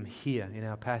said to him here in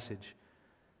our passage.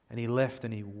 And he left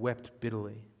and he wept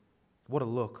bitterly. What a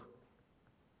look.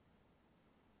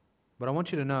 But I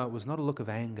want you to know it was not a look of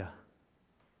anger.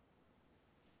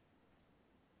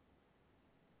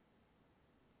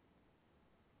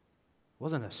 It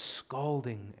wasn't a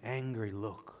scolding, angry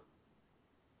look.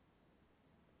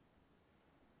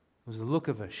 It was the look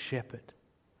of a shepherd.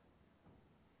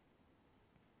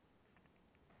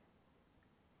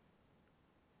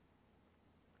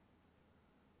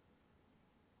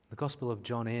 The Gospel of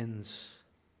John ends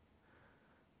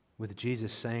with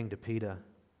Jesus saying to Peter,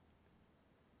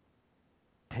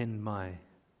 "Tend my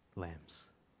lambs.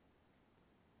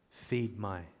 Feed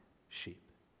my sheep."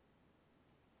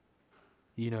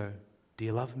 You know, do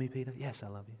you love me, Peter? Yes, I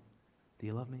love you. Do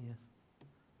you love me? Yes.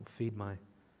 Well, feed my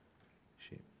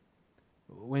sheep.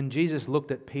 When Jesus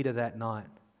looked at Peter that night,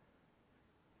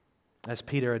 as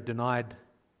Peter had denied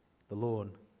the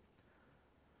Lord,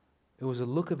 it was a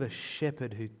look of a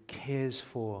shepherd who cares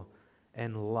for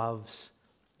and loves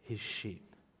his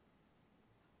sheep.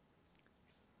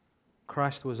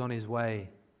 Christ was on his way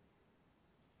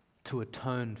to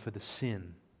atone for the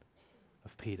sin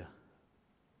of Peter.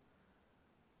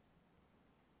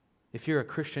 If you're a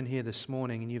Christian here this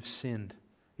morning and you've sinned,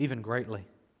 even greatly,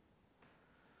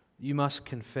 you must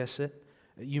confess it.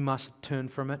 You must turn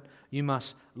from it. You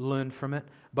must learn from it.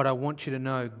 But I want you to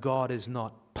know God is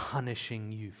not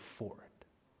punishing you for it.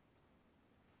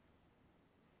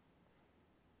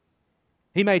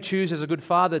 He may choose as a good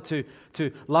father to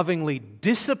lovingly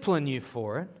discipline you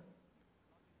for it,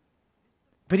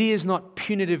 but He is not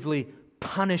punitively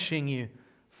punishing you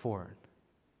for it.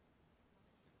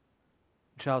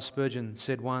 Charles Spurgeon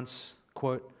said once,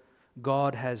 quote,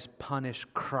 "God has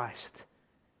punished Christ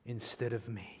instead of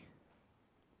me.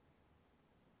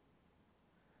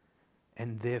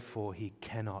 And therefore He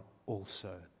cannot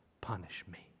also punish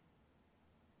me."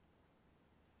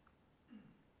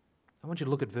 I want you to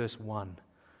look at verse 1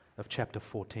 of chapter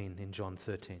 14 in John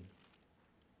 13.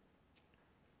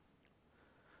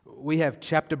 We have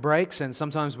chapter breaks, and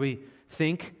sometimes we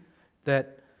think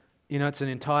that, it's an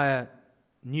entire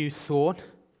new thought.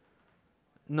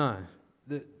 No.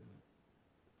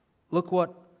 Look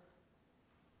what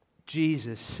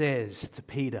Jesus says to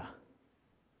Peter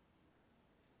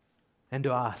and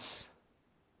to us.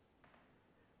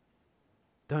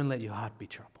 Don't let your heart be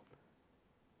troubled.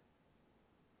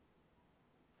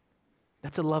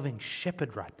 That's a loving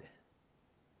shepherd right there.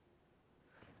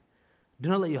 Do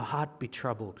not let your heart be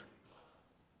troubled.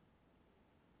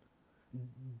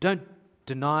 Don't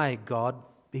deny God.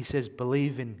 He says,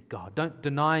 believe in God. Don't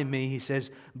deny me. He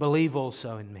says, believe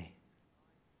also in me.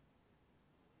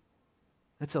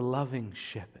 That's a loving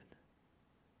shepherd.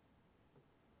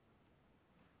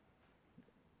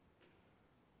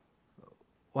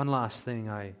 one last thing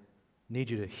I need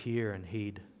you to hear and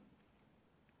heed.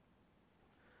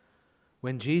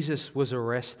 When Jesus was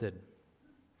arrested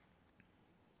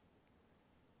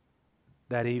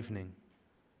that evening,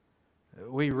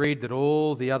 we read that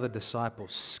all the other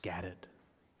disciples scattered.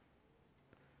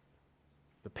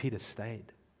 But Peter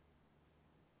stayed.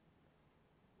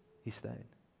 He stayed.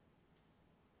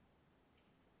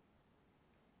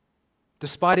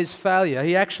 Despite his failure,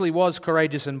 he actually was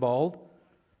courageous and bold.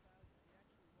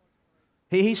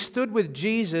 He stood with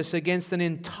Jesus against an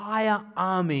entire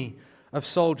army of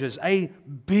soldiers, a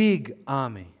big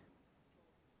army.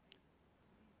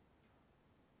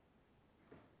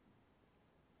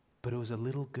 But it was a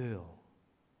little girl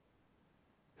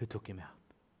who took him out.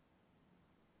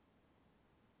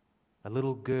 A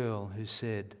little girl who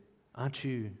said, "Aren't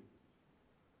you?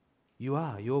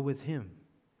 You're with him.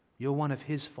 You're one of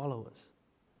his followers."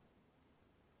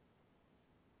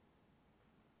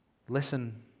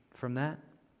 Lesson from that: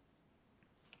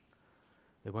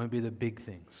 it won't be the big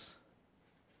things.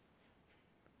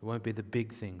 It won't be the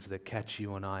big things that catch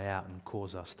you and I out and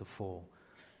cause us to fall.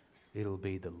 It'll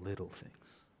be the little things.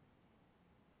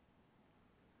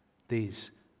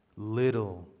 These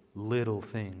little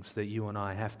things that you and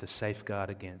I have to safeguard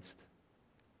against.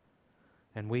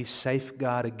 And we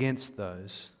safeguard against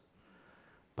those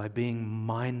by being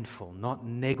mindful, not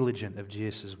negligent of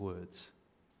Jesus' words.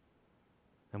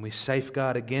 And we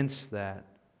safeguard against those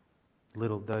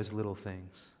little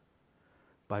things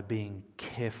by being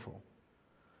careful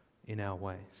in our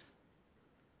ways.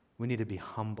 We need to be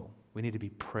humble. We need to be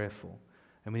prayerful.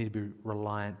 And we need to be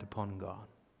reliant upon God.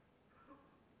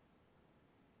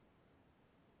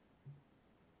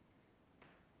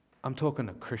 I'm talking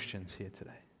to Christians here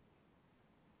today.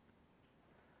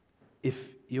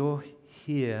 If you're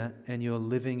here and you're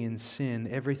living in sin,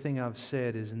 everything I've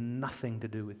said is nothing to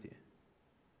do with you.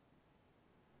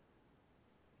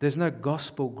 There's no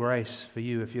gospel grace for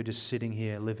you if you're just sitting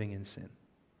here living in sin.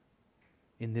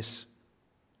 In this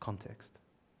context.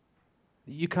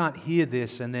 You can't hear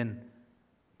this and then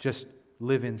just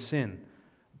live in sin.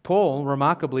 Paul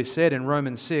remarkably said in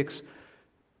Romans 6,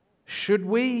 should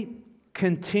we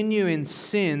continue in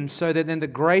sin so that then the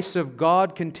grace of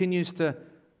God continues to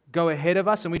go ahead of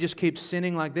us and we just keep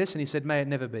sinning like this? And he said, may it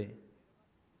never be.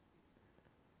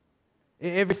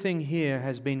 Everything here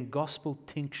has been gospel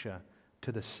tincture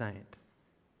to the saint,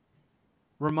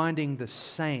 reminding the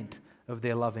saint of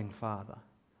their loving Father,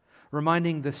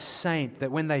 reminding the saint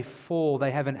that when they fall,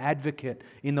 they have an advocate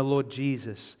in the Lord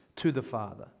Jesus to the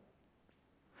Father,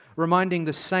 reminding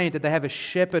the saint that they have a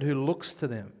shepherd who looks to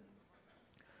them.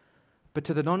 But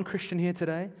to the non-Christian here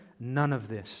today, none of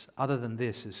this, other than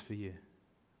this, is for you.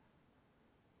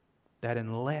 That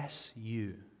unless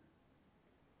you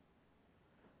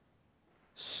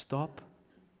stop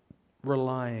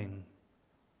relying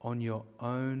on your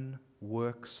own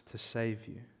works to save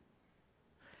you,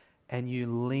 and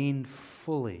you lean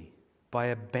fully by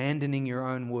abandoning your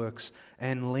own works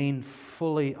and lean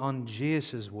fully on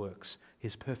Jesus' works,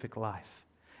 His perfect life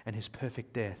and His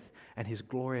perfect death and His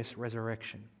glorious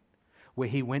resurrection, where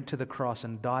He went to the cross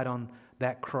and died on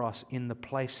that cross in the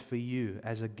place for you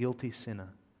as a guilty sinner,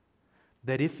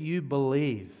 that if you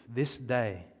believe this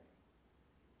day,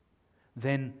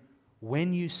 then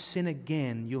when you sin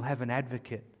again, you'll have an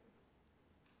advocate.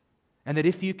 And that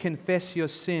if you confess your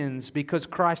sins, because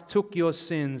Christ took your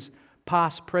sins,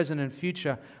 past, present, and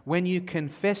future, when you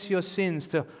confess your sins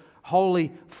to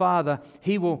Holy Father,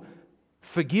 He will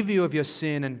forgive you of your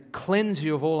sin and cleanse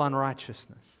you of all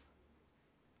unrighteousness.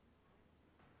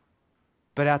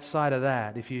 But outside of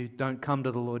that, if you don't come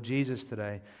to the Lord Jesus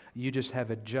today, you just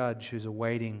have a judge who's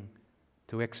awaiting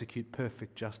to execute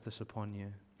perfect justice upon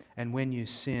you. And when you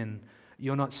sin,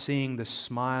 you're not seeing the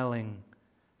smiling,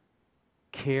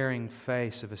 caring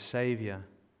face of a Savior.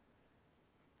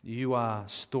 You are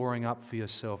storing up for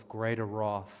yourself greater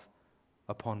wrath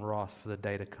upon wrath for the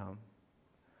day to come.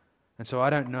 And so I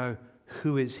don't know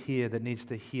who is here that needs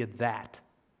to hear that,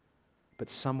 but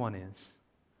someone is.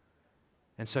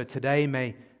 And so today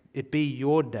may it be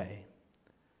your day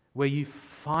where you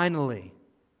finally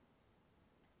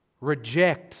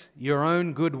reject your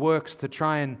own good works to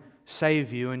try and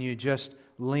save you, and you just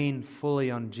lean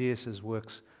fully on Jesus'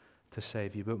 works to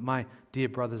save you. But my dear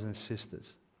brothers and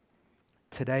sisters,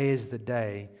 today is the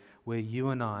day where you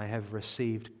and I have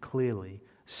received clearly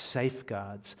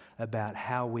safeguards about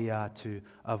how we are to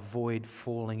avoid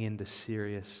falling into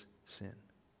serious sin.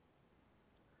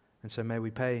 And so may we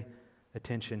pay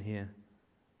attention here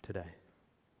today.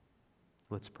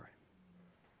 Let's pray.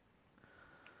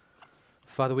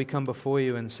 Father, we come before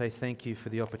you and say thank you for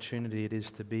the opportunity it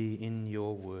is to be in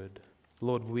your word.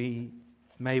 Lord, we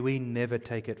may we never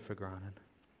take it for granted.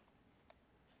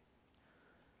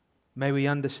 May we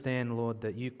understand, Lord,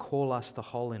 that you call us to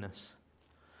holiness.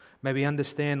 May we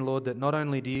understand, Lord, that not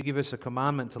only do you give us a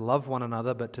commandment to love one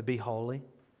another, but to be holy.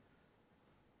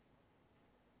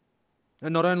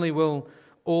 And not only will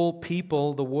all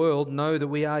people, the world, know that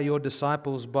we are your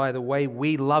disciples by the way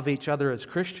we love each other as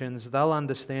Christians, they'll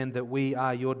understand that we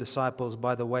are your disciples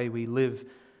by the way we live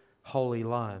holy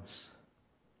lives.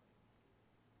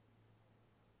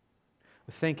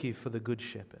 We thank you for the Good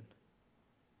Shepherd.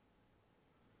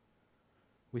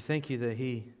 We thank you that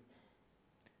He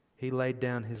laid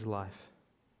down His life.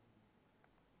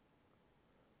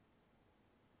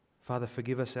 Father,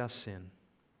 forgive us our sin.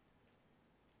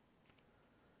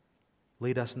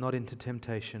 Lead us not into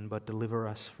temptation, but deliver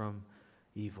us from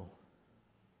evil.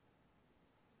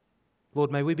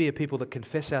 Lord, may we be a people that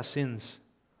confess our sins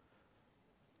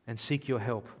and seek your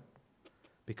help,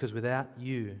 because without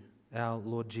you, our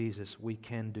Lord Jesus, we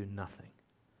can do nothing.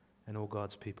 And all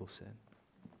God's people said,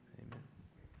 amen.